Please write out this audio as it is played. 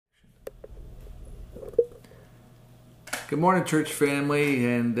Good morning, church family,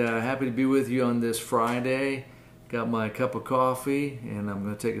 and happy to be with you on this Friday. Got my cup of coffee, and I'm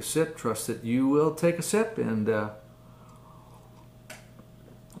going to take a sip. Trust that you will take a sip, and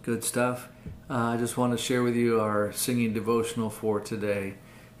good stuff. I just want to share with you our singing devotional for today,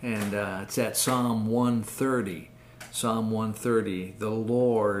 and it's at Psalm 130. Psalm 130. The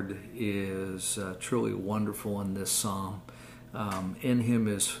Lord is truly wonderful in this psalm. In Him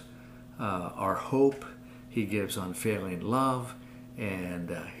is our hope. He gives unfailing love, and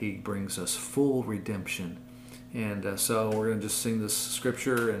He brings us full redemption. And so we're going to just sing this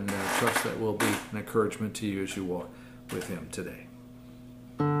scripture and trust that will be an encouragement to you as you walk with Him today.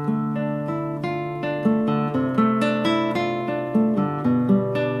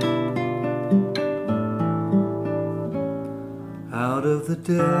 Out of the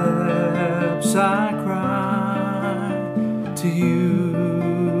depths I cry to you.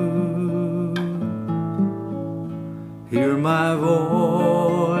 Hear my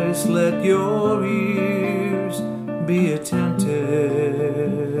voice, let your ears be attentive.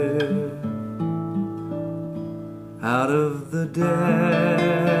 Out of the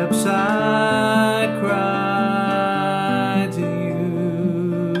depths I cry to you,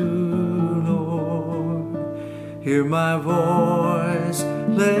 Lord. Hear my voice,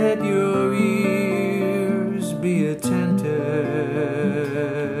 let your ears be attentive.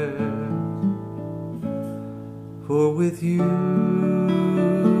 For with you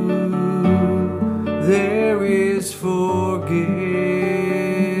there is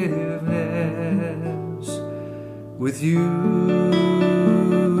forgiveness. With you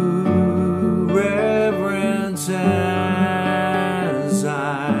reverence as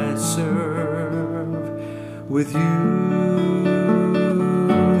I serve. With you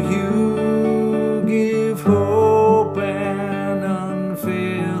give hope and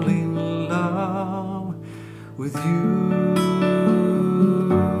unfailing love. With you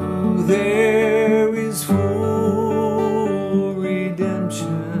there is full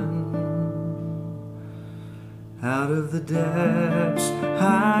redemption. Out of the depths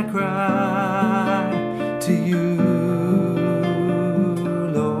I cry to you,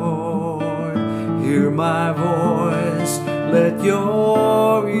 Lord. Hear my voice, let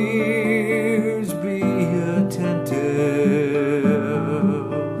your ears be attentive.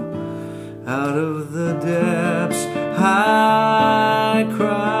 Out of the depths I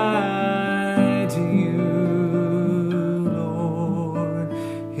cry to you, Lord.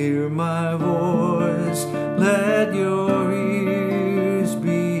 Hear my voice, let your ears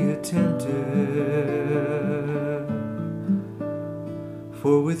be attentive.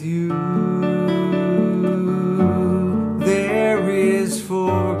 For with you there is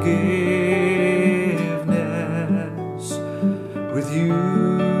forgiveness. With you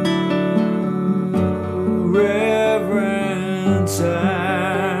reverence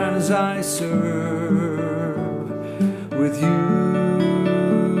as I serve. With you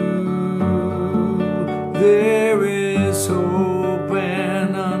there is hope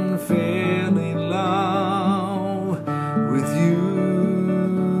and unfailing love. With you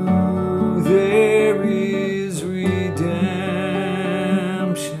there is redemption.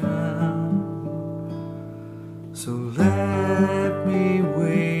 So let me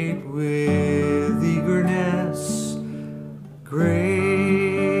wait with eagerness, grateful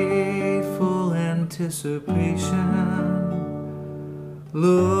anticipation,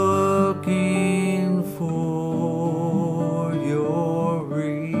 looking for your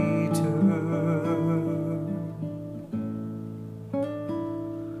return.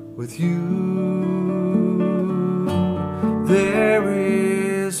 With you there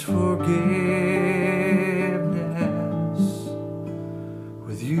is forgiveness.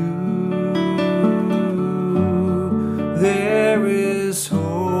 With you there is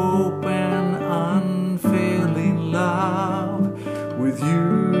hope and unfailing love. With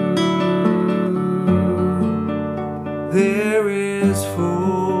you there is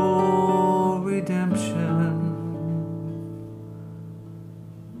full redemption.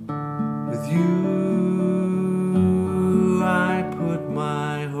 With you I put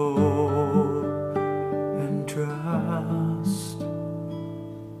my hope and trust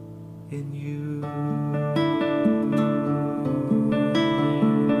in you.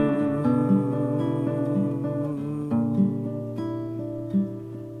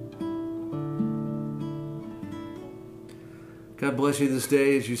 God bless you this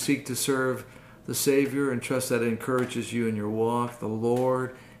day as you seek to serve the Savior, and trust that it encourages you in your walk. The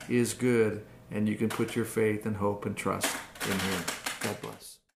Lord is good, and you can put your faith and hope and trust in Him. God bless.